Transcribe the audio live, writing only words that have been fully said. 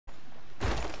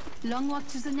Long walk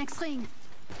to the next ring.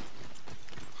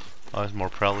 Oh, there's more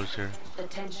prowlers here.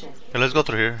 Attention. Hey, let's go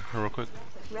through here real quick.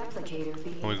 Replicator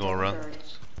being We go around. delivered.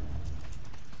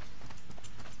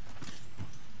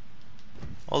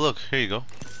 Oh look, here you go.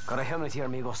 Got a helmet here,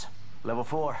 amigos. Level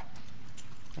 4.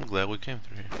 I'm glad we came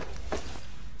through here.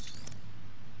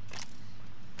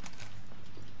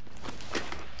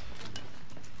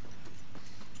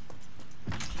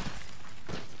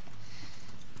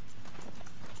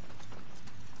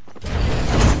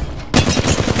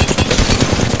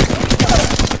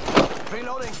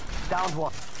 Reloading. Down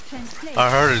one. I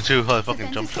heard it too. I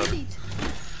fucking jump shot. Reloading.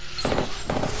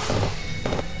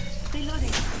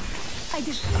 I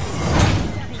did.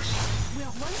 We're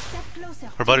one step closer.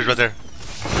 Her body's right there.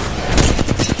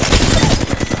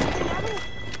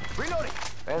 Reloading.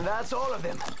 And that's all of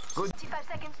them. Good. 55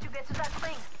 seconds to get to that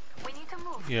ring. We need to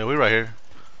move. Yeah, we're right here.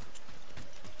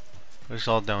 It's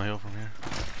all downhill from here.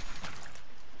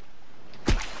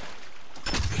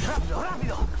 Rápido,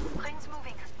 rápido. Ring's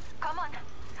moving. Come on.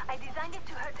 I designed it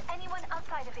to hurt anyone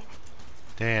outside of it.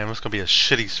 Damn, it's gonna be a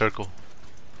shitty circle.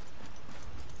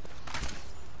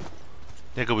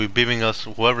 They could be beaming us.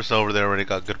 Whoever's over there already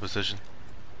got good position.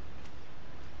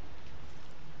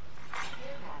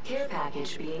 Care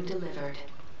package being delivered.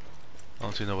 I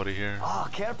don't see nobody here. Oh,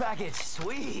 care package.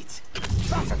 Sweet.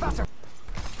 Faster, faster.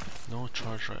 No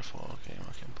charge rifle. Okay,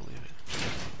 I can't believe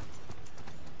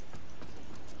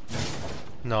it.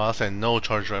 No, I said no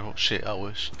charge rifle. Shit, I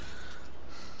wish.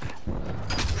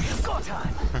 Go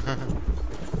time.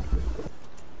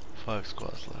 5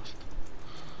 squads left.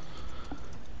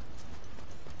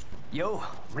 Yo,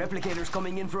 replicators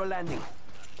coming in for a landing.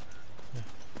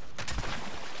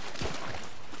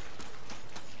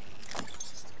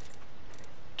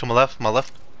 To my left, my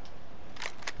left.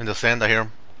 In the sand, I hear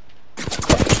him.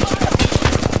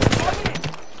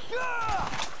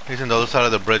 He's on the other side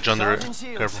of the bridge under it.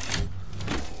 Careful.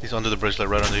 He's under the bridge, like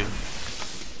right under you.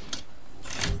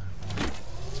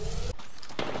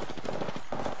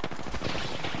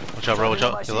 Watch out, bro, watch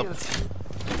out. Heal up.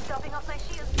 Stopping off my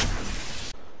shield.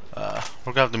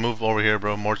 We're gonna have to move over here,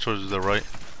 bro. More towards the right.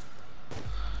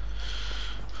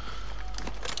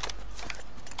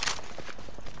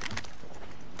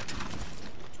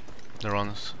 They're on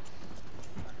us.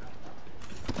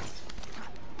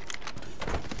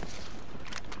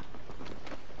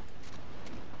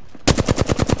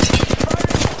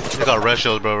 They got red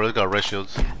shields, bro. They got red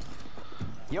shields.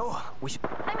 Yo, we should.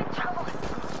 I'm in trouble.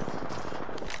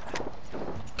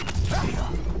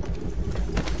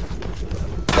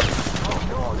 Oh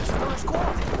no, there's another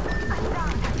squad.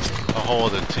 A whole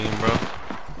other team, bro.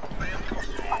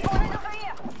 Opponent over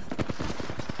here.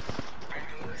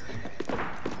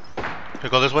 Here,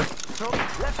 go this way. So,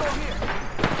 let's go here.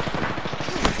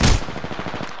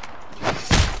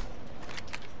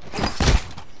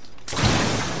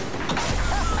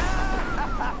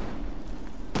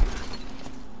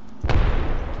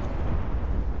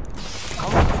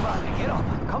 Come on, come on, get up.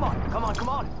 Come on, come on, come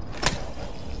on.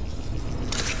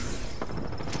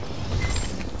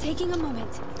 Taking a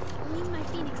moment. Need my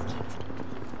Phoenix kit.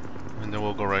 And then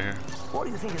we'll go right here. What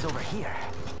do you think is over here?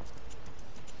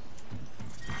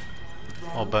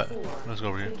 I'll bet. Let's go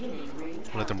over here.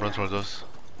 Let them run towards us.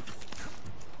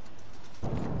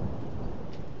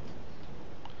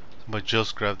 Somebody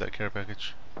just grabbed that care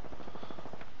package.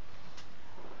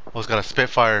 Oh, it's got a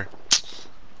Spitfire.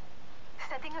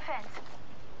 Setting a fence.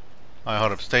 Alright,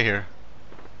 hold up. Stay here.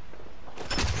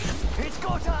 It's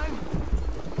go time.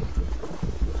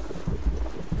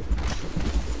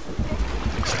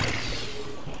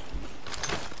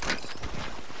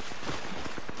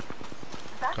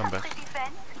 That's Come a back. pretty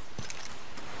fence.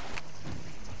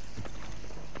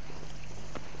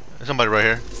 There's somebody right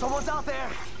here. Someone's out there.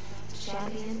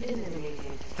 Champion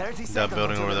eliminated. 30 seconds That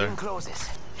building until over the there. ring closes.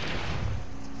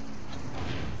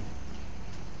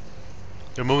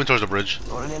 They're moving towards the bridge.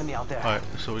 Got an enemy out there. Alright,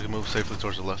 so we can move safely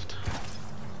towards the left.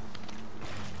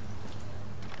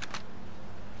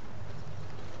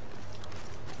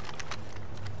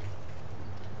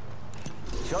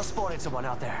 Just spotted someone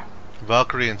out there.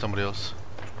 Valkyrie and somebody else.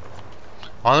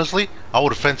 Honestly, I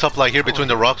would fence up like here between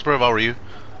the rocks, bro, if I were you.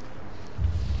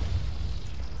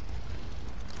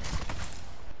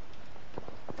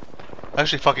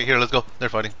 Actually, fuck it, here, let's go. They're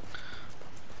fighting.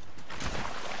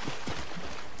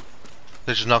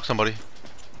 They just knocked somebody. Hit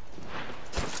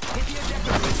the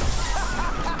ejector.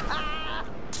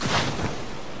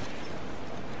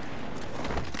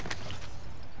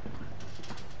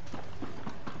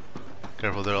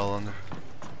 Careful, they're all under.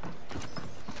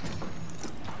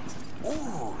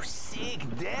 Ooh, sick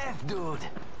death, dude.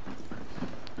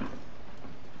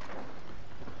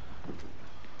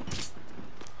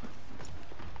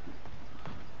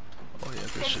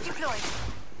 Fence deployed.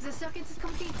 The circuit is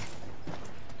complete.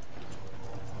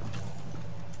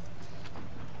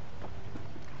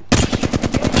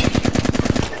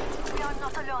 We are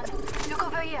not alone. Look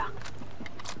over here.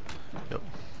 Yep.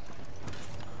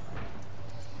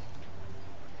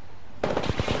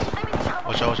 I'm in trouble.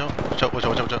 Watch out, watch out. Watch out, watch out,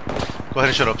 watch out, watch out. Go ahead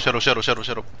and shut up. Shadow, shadow, shadow,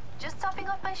 shadow. Just topping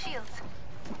off my shields.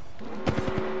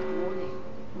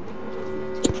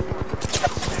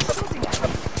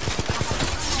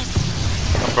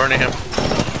 I'm burning him.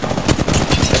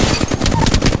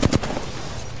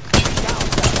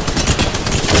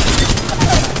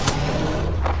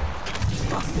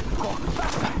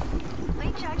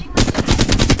 Recharging my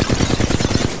shields.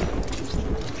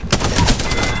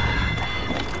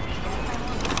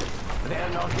 They're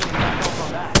not getting back up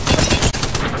on that.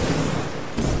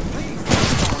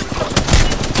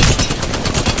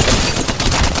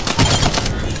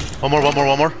 One more, one more,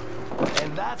 one more.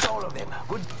 And that's all of them.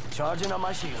 Good. Charging on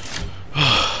my shields.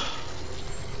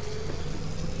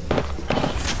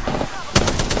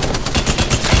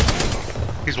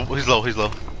 He's low, he's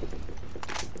low.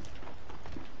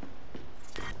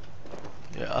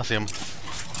 Yeah, I see him.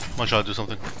 I'm gonna try to do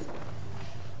something.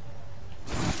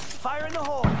 Fire in the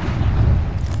hole.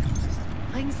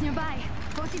 Rings nearby.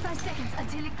 45 seconds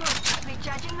until it goes.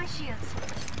 Recharging my shields.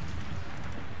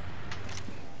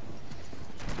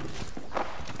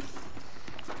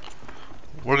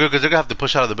 We're good because they're gonna have to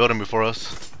push out of the building before us.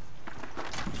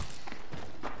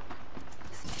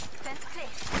 Fence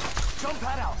placed. Jump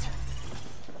pad out.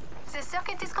 The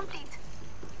circuit is complete.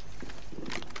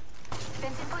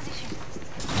 Fence in position.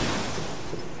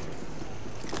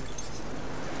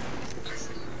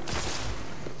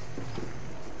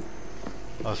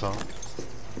 I saw him.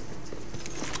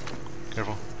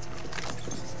 Careful.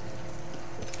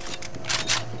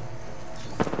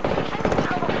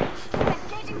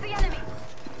 Engaging the enemy.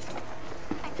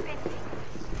 I'm fencing.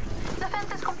 The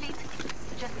fence is complete.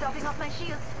 Just topping off my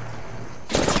shields.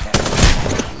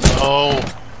 Oh,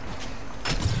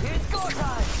 It's go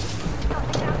time.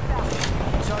 Topping out down.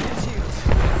 Charging shields.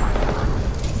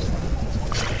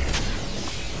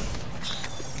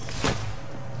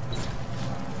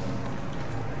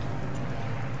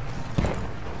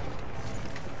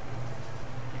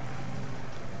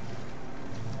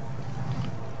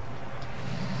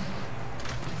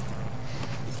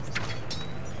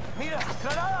 Mira,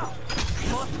 granada.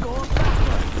 Must go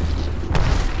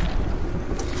faster.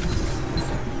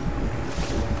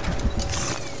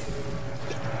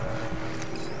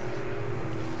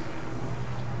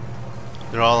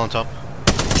 they're all on top.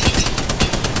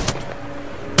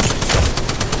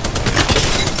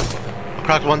 I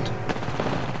cracked one.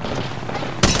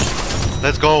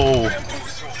 Let's go.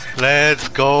 Let's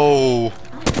go.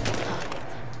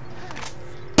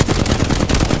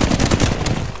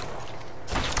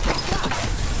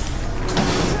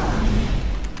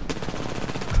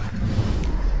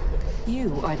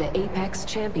 You are the Apex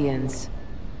champions.